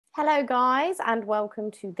Hello, guys, and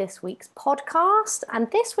welcome to this week's podcast.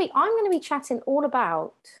 And this week, I'm going to be chatting all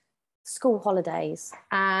about school holidays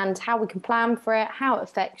and how we can plan for it, how it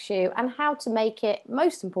affects you, and how to make it,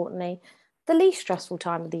 most importantly, the least stressful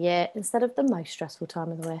time of the year instead of the most stressful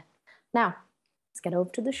time of the year. Now, let's get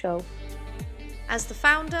over to the show. As the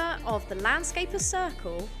founder of the Landscapers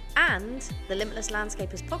Circle and the Limitless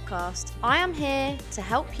Landscapers podcast, I am here to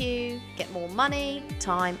help you get more money,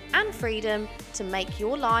 time, and freedom to make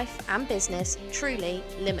your life and business truly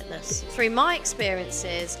limitless. Through my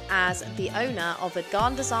experiences as the owner of a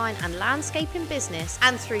garden design and landscaping business,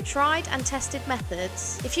 and through tried and tested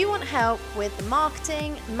methods, if you want help with the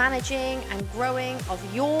marketing, managing, and growing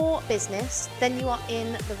of your business, then you are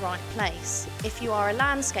in the right place. If you are a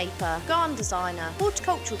landscaper, garden designer,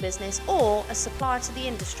 horticultural business, or a supplier to the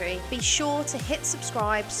industry, be sure to hit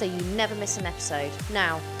subscribe so you never miss an episode.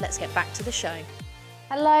 Now, let's get back to the show.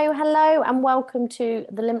 Hello, and welcome to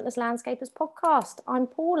the Limitless Landscapers podcast. I'm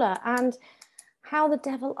Paula, and how the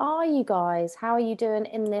devil are you guys? How are you doing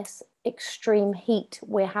in this extreme heat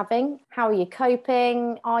we're having? How are you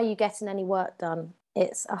coping? Are you getting any work done?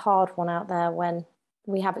 It's a hard one out there when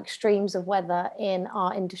we have extremes of weather in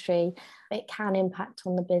our industry. It can impact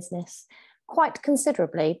on the business quite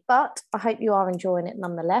considerably, but I hope you are enjoying it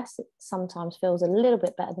nonetheless. It sometimes feels a little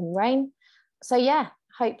bit better than rain. So yeah,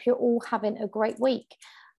 hope you're all having a great week.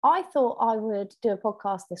 I thought I would do a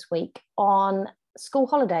podcast this week on school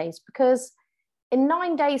holidays because in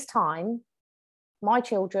 9 days' time, my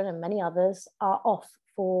children and many others are off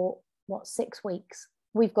for 6 weeks.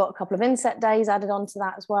 We've got a couple of inset days added onto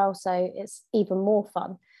that as well, so it's even more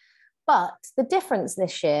fun. But the difference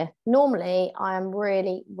this year, normally I am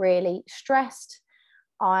really, really stressed.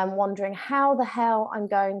 I'm wondering how the hell I'm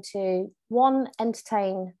going to, one,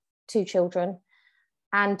 entertain 2 children,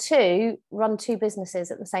 and 2, run 2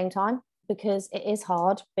 businesses at the same time, because it is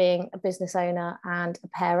hard being a business owner and a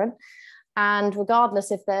parent. And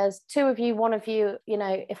regardless if there's 2 of you, one of you,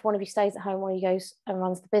 if one of you stays at home, one of you goes and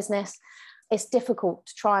runs the business, it's difficult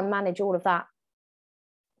to try and manage all of that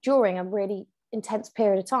during a really intense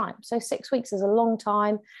period of time. So 6 weeks is a long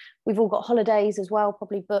time. We've all got holidays as well,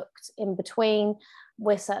 probably booked in between.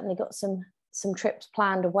 We've certainly got some trips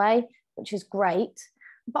planned away, which is great.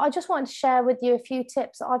 But I just wanted to share with you a few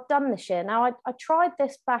tips that I've done this year. Now, I tried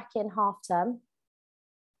this back in half term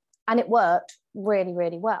and it worked really,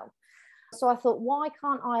 really well. So I thought, why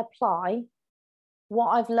can't I apply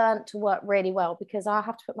what I've learned to work really well? Because I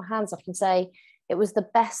have to put my hands up and say it was the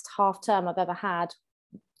best half term I've ever had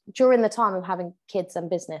during the time of having kids and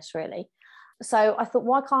business, really. So I thought,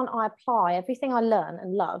 why can't I apply everything I learned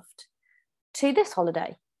and loved to this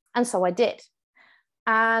holiday? And so I did.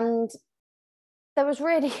 And there was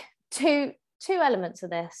really two elements of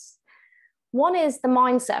this. One is the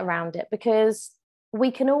mindset around it, because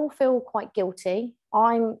we can all feel quite guilty.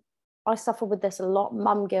 I suffer with this a lot.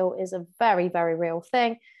 Mum guilt is a very, very real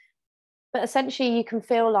thing. But essentially, you can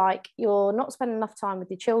feel like you're not spending enough time with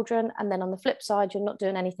your children. And then on the flip side, you're not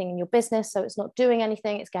doing anything in your business. So it's not doing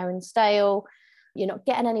anything. It's going stale. You're not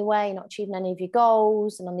getting anywhere. You're not achieving any of your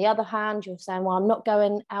goals. And on the other hand, you're saying, well, I'm not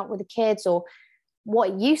going out with the kids. Or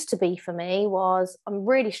what it used to be for me was I'm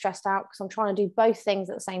really stressed out because I'm trying to do both things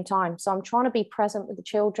at the same time. So I'm trying to be present with the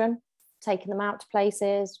children, taking them out to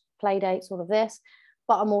places, play dates, all of this.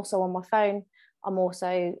 But I'm also on my phone. I'm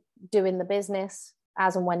also doing the business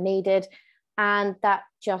as and when needed, and that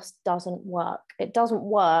just doesn't work. It doesn't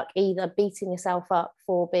work either beating yourself up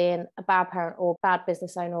for being a bad parent or bad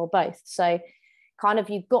business owner or both. So kind of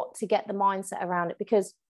you've got to get the mindset around it,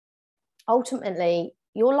 because ultimately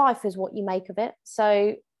your life is what you make of it.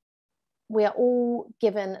 So we are all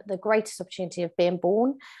given the greatest opportunity of being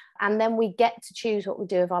born, and then we get to choose what we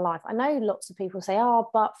do with our life. I know lots of people say, oh,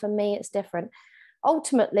 but for me it's different.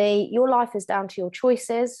 Ultimately, your life is down to your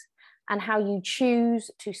choices and how you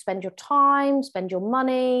choose to spend your time, spend your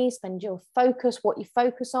money, spend your focus, what you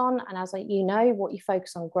focus on. And as you know, what you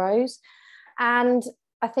focus on grows. And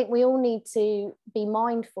I think we all need to be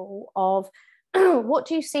mindful of what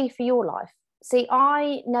do you see for your life? See,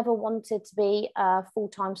 I never wanted to be a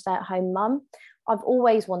full-time stay-at-home mum. I've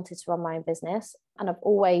always wanted to run my own business, and I've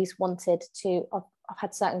always wanted to, I've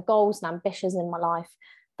had certain goals and ambitions in my life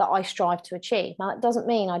that I strive to achieve. Now, that doesn't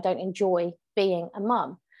mean I don't enjoy being a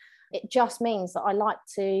mum. It just means that I like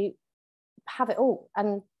to have it all.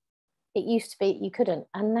 And it used to be you couldn't,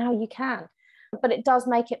 and now you can. But it does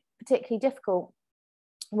make it particularly difficult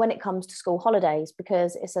when it comes to school holidays,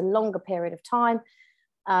 because it's a longer period of time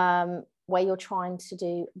where you're trying to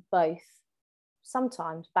do both,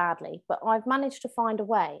 sometimes badly. But I've managed to find a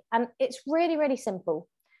way. And it's really, really simple.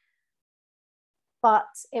 But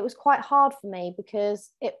it was quite hard for me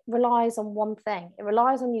because it relies on one thing. It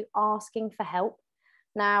relies on you asking for help.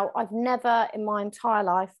 Now, I've never in my entire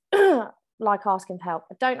life like asking for help.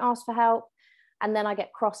 I don't ask for help, and then I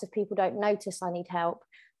get cross if people don't notice I need help.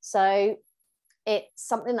 So it's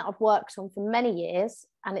something that I've worked on for many years,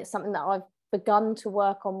 and it's something that I've begun to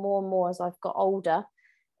work on more and more as I've got older,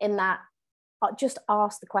 in that I just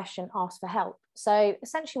ask the question, ask for help. So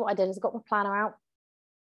essentially what I did is I got my planner out.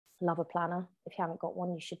 Love a planner. If you haven't got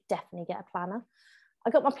one, you should definitely get a planner.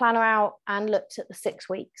 I got my planner out and looked at the 6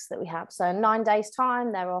 weeks that we have. So in 9 days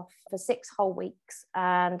time, they're off for 6 whole weeks.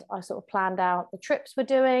 And I sort of planned out the trips we're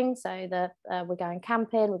doing. So that we're going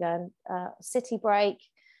camping, we're going city break,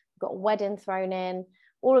 we've got a wedding thrown in,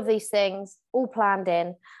 all of these things all planned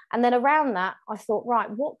in. And then around that, I thought, right,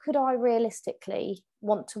 what could I realistically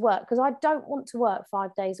want to work? Because I don't want to work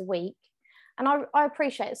 5 days a week. And I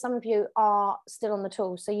appreciate that some of you are still on the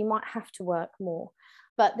tools, so you might have to work more.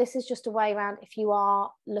 But this is just a way around. If you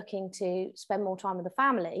are looking to spend more time with the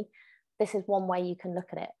family, this is one way you can look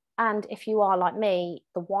at it. And if you are like me,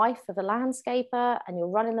 the wife of a landscaper, and you're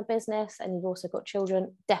running the business and you've also got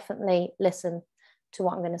children, definitely listen to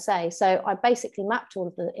what I'm going to say. So I basically mapped all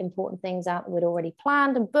of the important things out that we'd already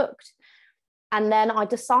planned and booked. And then I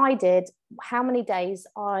decided how many days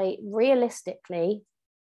I realistically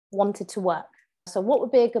wanted to work. So what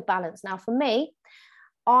would be a good balance? Now, for me,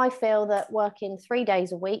 I feel that working 3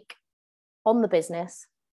 days a week on the business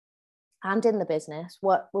and in the business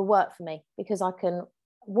will work for me, because I can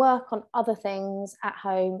work on other things at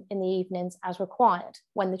home in the evenings as required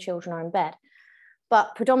when the children are in bed.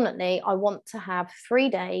 But predominantly, I want to have 3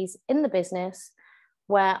 days in the business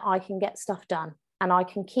where I can get stuff done and I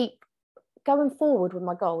can keep going forward with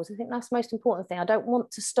my goals. I think that's the most important thing. I don't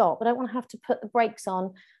want to stop. I don't want to have to put the brakes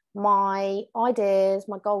on my ideas,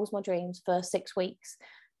 my goals, my dreams for 6 weeks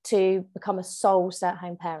to become a sole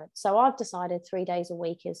stay-at-home parent. So I've decided 3 days a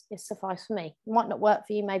week is suffice for me. It might not work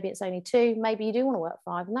for you. Maybe it's only 2. Maybe you do want to work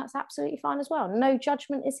 5, and that's absolutely fine as well. No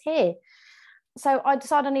judgment is here. So I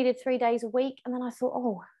decided I needed 3 days a week. And then I thought,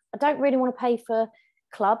 oh, I don't really want to pay for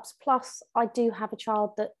clubs. Plus, I do have a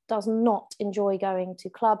child that does not enjoy going to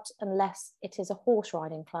clubs unless it is a horse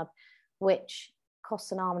riding club, which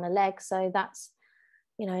costs an arm and a leg. So that's,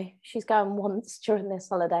 she's going once during this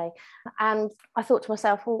holiday. And I thought to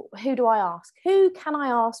myself, well, who do I ask? Who can I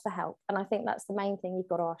ask for help? And I think that's the main thing you've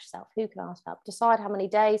got to ask yourself. Who can I ask for help? Decide how many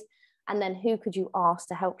days, and then who could you ask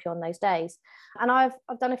to help you on those days? And I've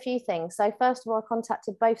done a few things. So first of all, I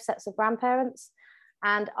contacted both sets of grandparents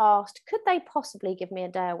and asked, could they possibly give me a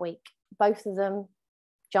day a week? Both of them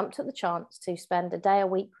jumped at the chance to spend a day a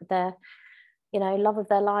week with their, love of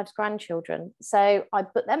their lives grandchildren. So I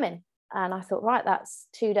put them in. And I thought, right, that's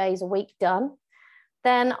 2 days a week done.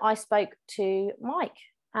 Then I spoke to Mike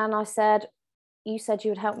and I said, you said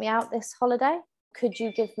you would help me out this holiday. Could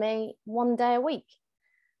you give me 1 day a week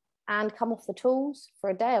and come off the tools for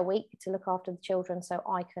a day a week to look after the children so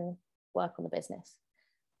I can work on the business?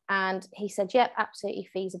 And he said, yep, absolutely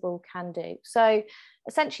feasible, can do. So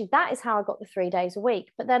essentially that is how I got the 3 days a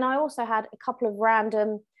week. But then I also had a couple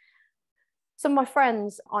of some of my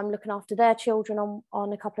friends, I'm looking after their children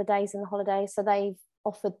on a couple of days in the holidays. So they've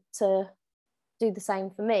offered to do the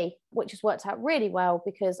same for me, which has worked out really well,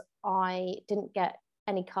 because I didn't get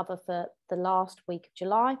any cover for the last week of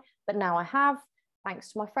July, but now I have,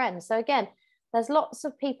 thanks to my friends. So again, there's lots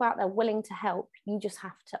of people out there willing to help. You just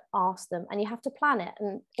have to ask them and you have to plan it.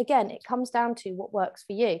 And again, it comes down to what works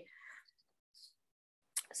for you.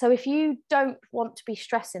 So if you don't want to be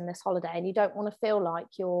stressing this holiday and you don't want to feel like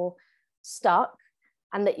you're stuck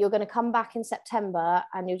and that you're going to come back in September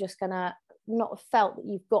and you're just going to not have felt that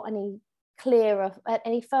you've got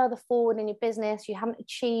any further forward in your business, you haven't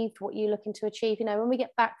achieved what you're looking to achieve. When we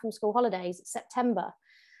get back from school holidays, it's September,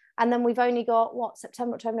 and then we've only got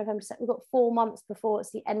September, October, November, we've got 4 months before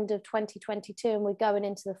it's the end of 2022 and we're going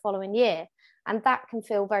into the following year. And that can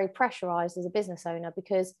feel very pressurized as a business owner,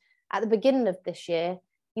 because at the beginning of this year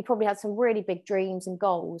you probably had some really big dreams and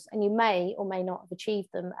goals, and you may or may not have achieved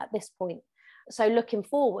them at this point. So looking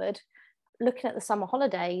forward, looking at the summer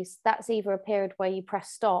holidays, that's either a period where you press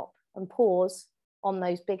stop and pause on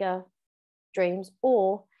those bigger dreams,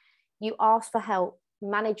 or you ask for help,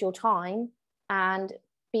 manage your time, and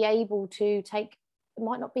be able to take, it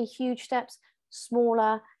might not be huge steps,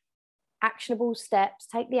 smaller actionable steps,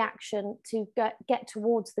 take the action to get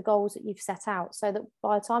towards the goals that you've set out, so that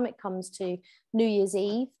by the time it comes to New Year's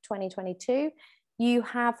Eve 2022, you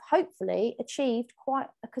have hopefully achieved quite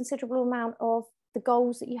a considerable amount of the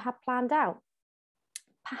goals that you have planned out.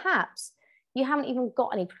 Perhaps you haven't even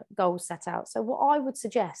got any goals set out. So what I would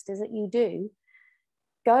suggest is that you do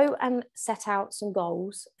go and set out some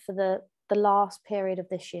goals for the last period of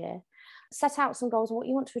this year. Set out some goals on what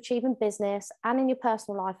you want to achieve in business and in your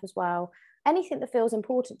personal life as well. Anything that feels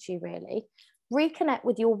important to you, really. Reconnect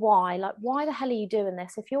with your why. Like, why the hell are you doing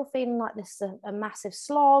this? If you're feeling like this is a massive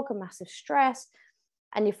slog, a massive stress,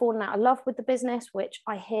 and you're falling out of love with the business, which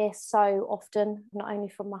I hear so often, not only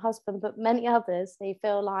from my husband, but many others, they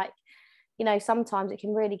feel like, you know, sometimes it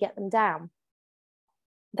can really get them down.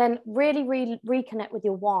 Then really reconnect with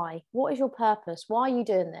your why. What is your purpose? Why are you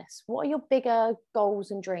doing this? What are your bigger goals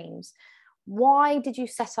and dreams? Why did you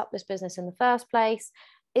set up this business in the first place?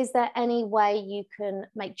 Is there any way you can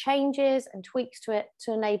make changes and tweaks to it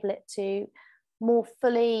to enable it to more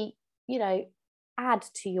fully, you know, add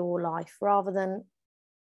to your life, rather than,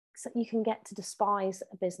 so you can get to despise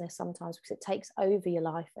a business sometimes because it takes over your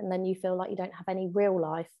life, and then you feel like you don't have any real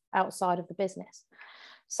life outside of the business.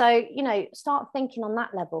 So, you know, start thinking on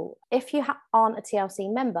that level. If you aren't a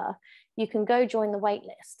TLC member, you can go join the wait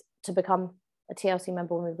list to become a TLC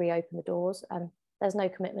member when we reopen the doors. And there's no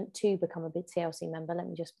commitment to become a big TLC member. Let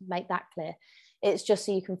me just make that clear. It's just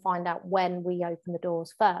so you can find out when we open the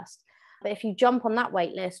doors first. But if you jump on that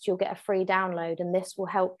wait list, you'll get a free download, and this will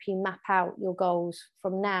help you map out your goals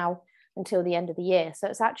from now until the end of the year. So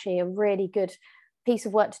it's actually a really good piece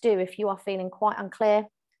of work to do if you are feeling quite unclear,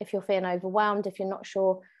 if you're feeling overwhelmed, if you're not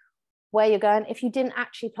sure where you're going. If you didn't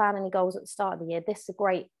actually plan any goals at the start of the year, this is a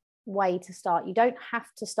great way to start. You don't have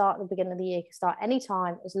to start at the beginning of the year. You can start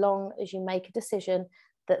anytime, as long as you make a decision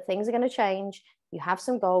that things are going to change, you have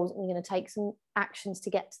some goals, and you're going to take some actions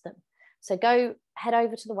to get to them. So go head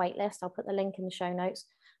over to the wait list. I'll put the link in the show notes,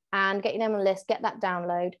 and get your name on the list, get that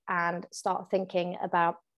download, and start thinking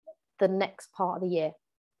about the next part of the year.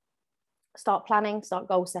 Start planning, start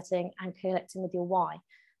goal setting, and connecting with your why.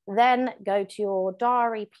 Then go to your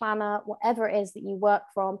diary, planner, whatever it is that you work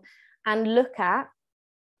from, and look at,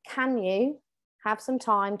 can you have some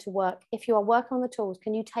time to work? If you are working on the tools,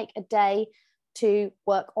 can you take a day to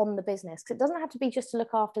work on the business? Because it doesn't have to be just to look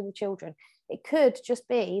after the children. It could just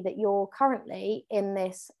be that you're currently in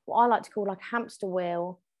this, what I like to call like a hamster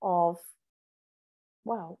wheel of,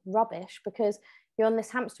 well, rubbish, because you're on this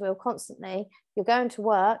hamster wheel constantly. You're going to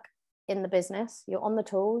work in the business, you're on the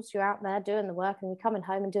tools, you're out there doing the work, and you're coming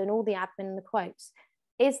home and doing all the admin and the quotes.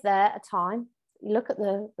 Is there a time, you look at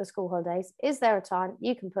the school holidays, is there a time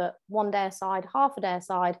you can put one day aside, half a day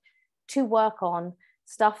aside, to work on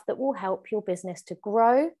stuff that will help your business to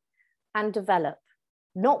grow and develop?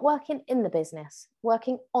 Not working in the business,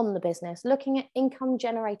 working on the business, looking at income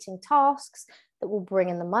generating tasks that will bring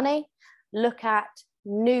in the money, look at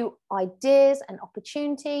new ideas and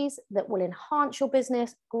opportunities that will enhance your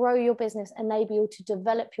business, grow your business, enable you to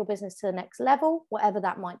develop your business to the next level, whatever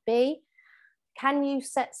that might be. Can you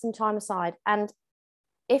set some time aside? And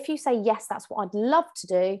if you say, yes, that's what I'd love to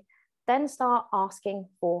do, then start asking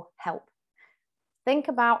for help. Think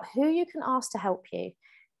about who you can ask to help you.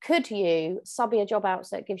 Could you sub your job out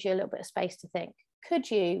so it gives you a little bit of space to think? Could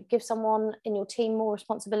you give someone in your team more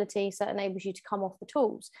responsibility so it enables you to come off the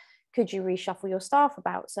tools? Could you reshuffle your staff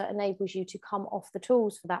about so it enables you to come off the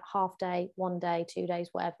tools for that half day, 1 day, 2 days,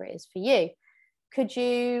 whatever it is for you? Could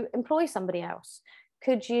you employ somebody else?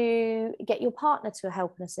 Could you get your partner to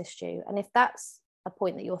help and assist you? And if that's a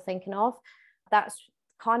point that you're thinking of, that's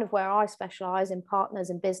kind of where I specialize, in partners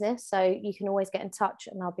in business. So you can always get in touch,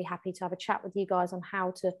 and I'll be happy to have a chat with you guys on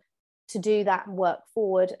how to do that and work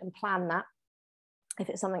forward and plan that if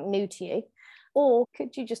it's something new to you. Or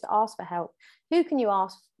could you just ask for help? Who can you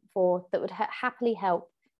ask for that would happily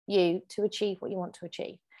help you to achieve what you want to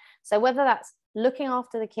achieve? So whether that's looking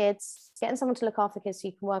after the kids, getting someone to look after the kids so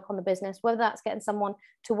you can work on the business, whether that's getting someone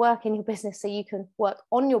to work in your business so you can work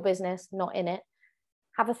on your business, not in it,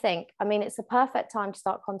 have a think. I mean, it's a perfect time to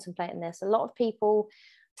start contemplating this. A lot of people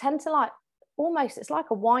tend to like, almost, it's like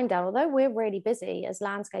a wind down. Although we're really busy as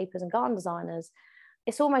landscapers and garden designers,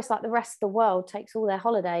 it's almost like the rest of the world takes all their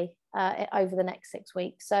holiday over the next 6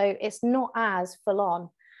 weeks. So it's not as full on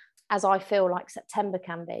as I feel like September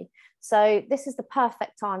can be. So this is the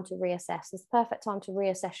perfect time to reassess. It's the perfect time to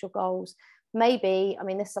reassess your goals. Maybe, I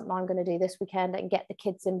mean, this is something I'm going to do this weekend and get the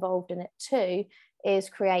kids involved in it too, is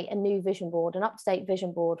create a new vision board, an up-to-date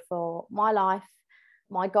vision board for my life,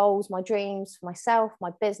 my goals, my dreams, for myself,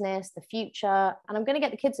 my business, the future. And I'm going to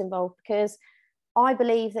get the kids involved, because I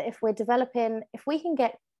believe that if we're developing, if we can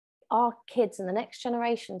get our kids and the next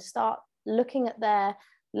generation to start looking at their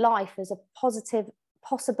life as a positive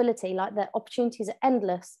possibility, like the opportunities are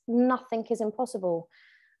endless, nothing is impossible,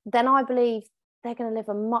 then I believe they're going to live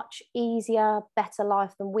a much easier, better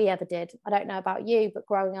life than we ever did. I don't know about you, but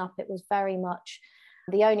growing up, it was very much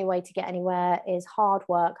the only way to get anywhere is hard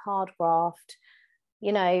work, hard graft,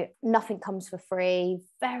 You know, nothing comes for free,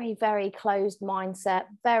 very, very closed mindset,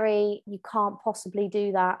 very, you can't possibly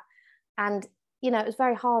do that. And, you know, it was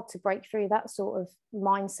very hard to break through that sort of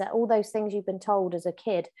mindset. All those things you've been told as a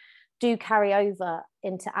kid do carry over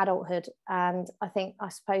into adulthood. And I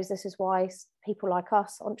suppose this is why people like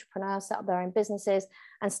us, entrepreneurs, set up their own businesses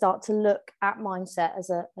and start to look at mindset as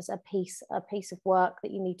a piece of work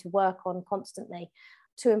that you need to work on constantly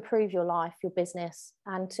to improve your life, your business,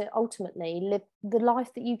 and to ultimately live the life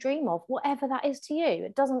that you dream of, whatever that is to you.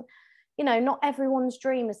 It doesn't, you know, not everyone's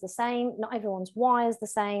dream is the same, not everyone's why is the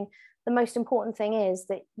same. The most important thing is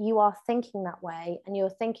that you are thinking that way, and you're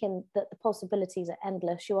thinking that the possibilities are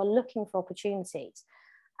endless. You are looking for opportunities.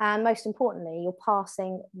 And most importantly, you're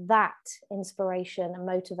passing that inspiration and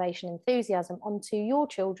motivation, enthusiasm onto your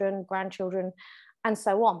children, grandchildren, and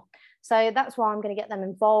so on. So that's why I'm going to get them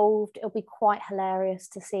involved. It'll be quite hilarious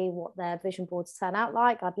to see what their vision boards turn out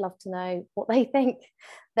like. I'd love to know what they think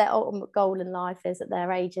their ultimate goal in life is at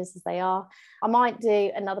their ages as they are. I might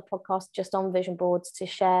do another podcast just on vision boards to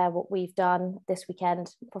share what we've done this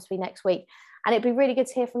weekend, possibly next week. And it'd be really good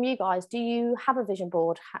to hear from you guys. Do you have a vision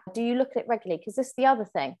board? Do you look at it regularly? Because this is the other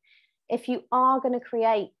thing. If you are going to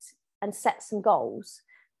create and set some goals,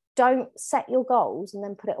 don't set your goals and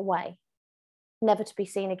then put it away, never to be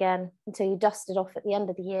seen again, until you dust it off at the end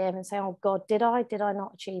of the year and say, oh God, did I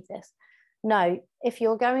not achieve this? No, if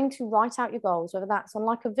you're going to write out your goals, whether that's on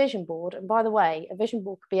like a vision board, and by the way, a vision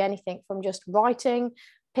board could be anything from just writing,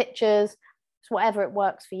 pictures, whatever it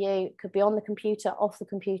works for you. It could be on the computer, off the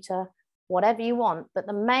computer, whatever you want. But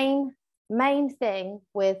the main thing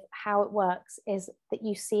with how it works is that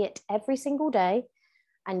you see it every single day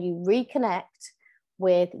and you reconnect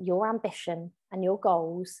with your ambition and your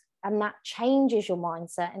goals. And that changes your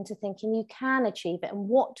mindset into thinking you can achieve it. And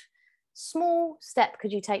what small step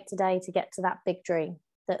could you take today to get to that big dream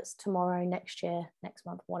that's tomorrow, next year, next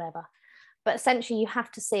month, whatever. But essentially you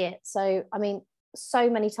have to see it. So, I mean, so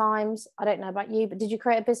many times, I don't know about you, but did you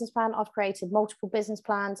create a business plan? I've created multiple business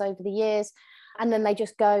plans over the years, and then they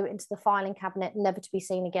just go into the filing cabinet, never to be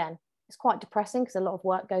seen again. It's quite depressing because a lot of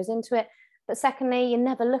work goes into it. But secondly, you're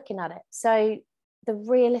never looking at it. So the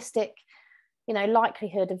realistic, you know,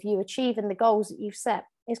 likelihood of you achieving the goals that you've set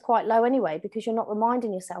is quite low anyway, because you're not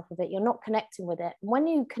reminding yourself of it. You're not connecting with it. When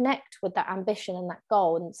you connect with that ambition and that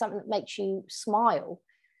goal and something that makes you smile,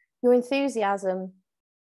 your enthusiasm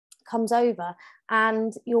comes over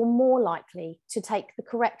and you're more likely to take the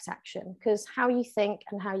correct action, because how you think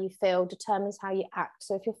and how you feel determines how you act.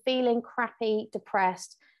 So if you're feeling crappy,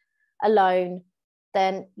 depressed, alone,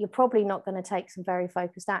 then you're probably not going to take some very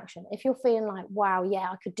focused action. If you're feeling like, wow, yeah,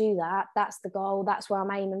 I could do that, that's the goal, that's where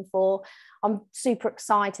I'm aiming for, I'm super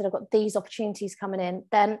excited, I've got these opportunities coming in,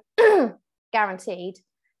 then guaranteed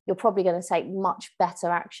you're probably going to take much better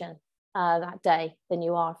action that day than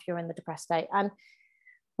you are if you're in the depressed state. And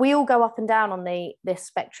we all go up and down on this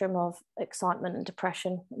spectrum of excitement and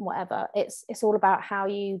depression and whatever. It's all about how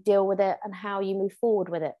you deal with it and how you move forward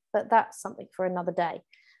with it. But that's something for another day.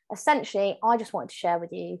 Essentially, I just wanted to share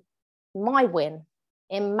with you my win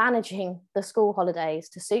in managing the school holidays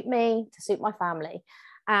to suit me, to suit my family.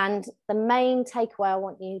 And the main takeaway I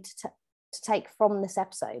want you to take from this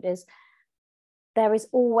episode is there is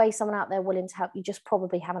always someone out there willing to help. You just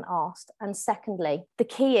probably haven't asked. And secondly, the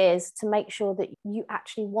key is to make sure that you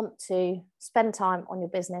actually want to spend time on your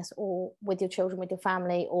business or with your children, with your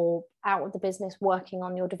family, or out of the business working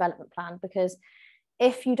on your development plan. Because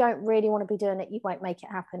if you don't really want to be doing it, you won't make it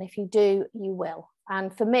happen. If you do, you will.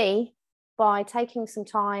 And for me, by taking some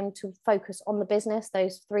time to focus on the business,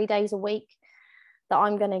 those 3 days a week that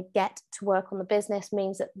I'm going to get to work on the business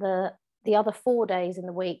means that the other 4 days in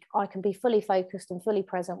the week, I can be fully focused and fully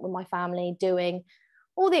present with my family, doing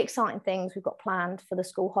all the exciting things we've got planned for the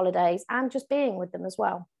school holidays and just being with them as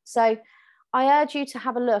well. So I urge you to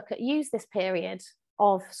have a look at, use this period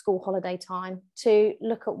of school holiday time to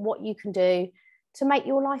look at what you can do to make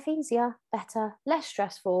your life easier, better, less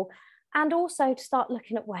stressful, and also to start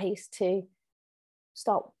looking at ways to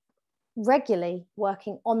start regularly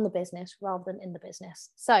working on the business rather than in the business.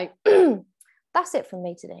 So that's it from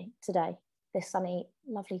me today, this sunny,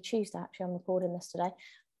 lovely Tuesday. Actually, I'm recording this today.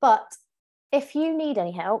 But if you need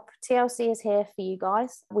any help, TLC is here for you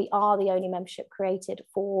guys. We are the only membership created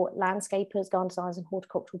for landscapers, garden designers, and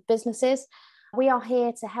horticultural businesses. We are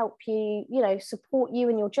here to help you, support you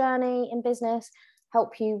in your journey in business,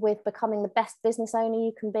 help you with becoming the best business owner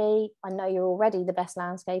you can be. I know you're already the best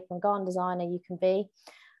landscaper and garden designer you can be.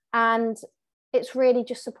 And it's really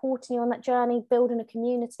just supporting you on that journey, building a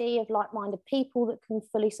community of like-minded people that can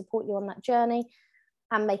fully support you on that journey,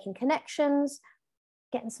 and making connections,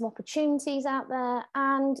 getting some opportunities out there,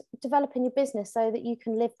 and developing your business so that you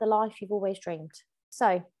can live the life you've always dreamed. So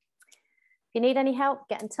if you need any help,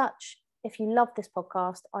 get in touch. If you love this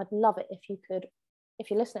podcast, I'd love it if you could, if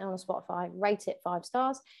you're listening on Spotify, rate it 5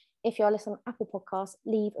 stars. If you're listening on Apple Podcasts,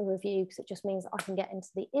 leave a review, because it just means that I can get into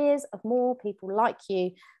the ears of more people like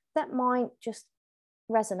you that might just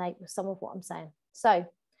resonate with some of what I'm saying. So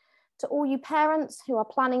to all you parents who are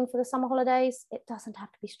planning for the summer holidays, it doesn't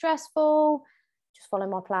have to be stressful. Just follow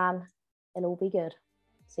my plan. It'll all be good.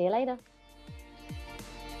 See you later.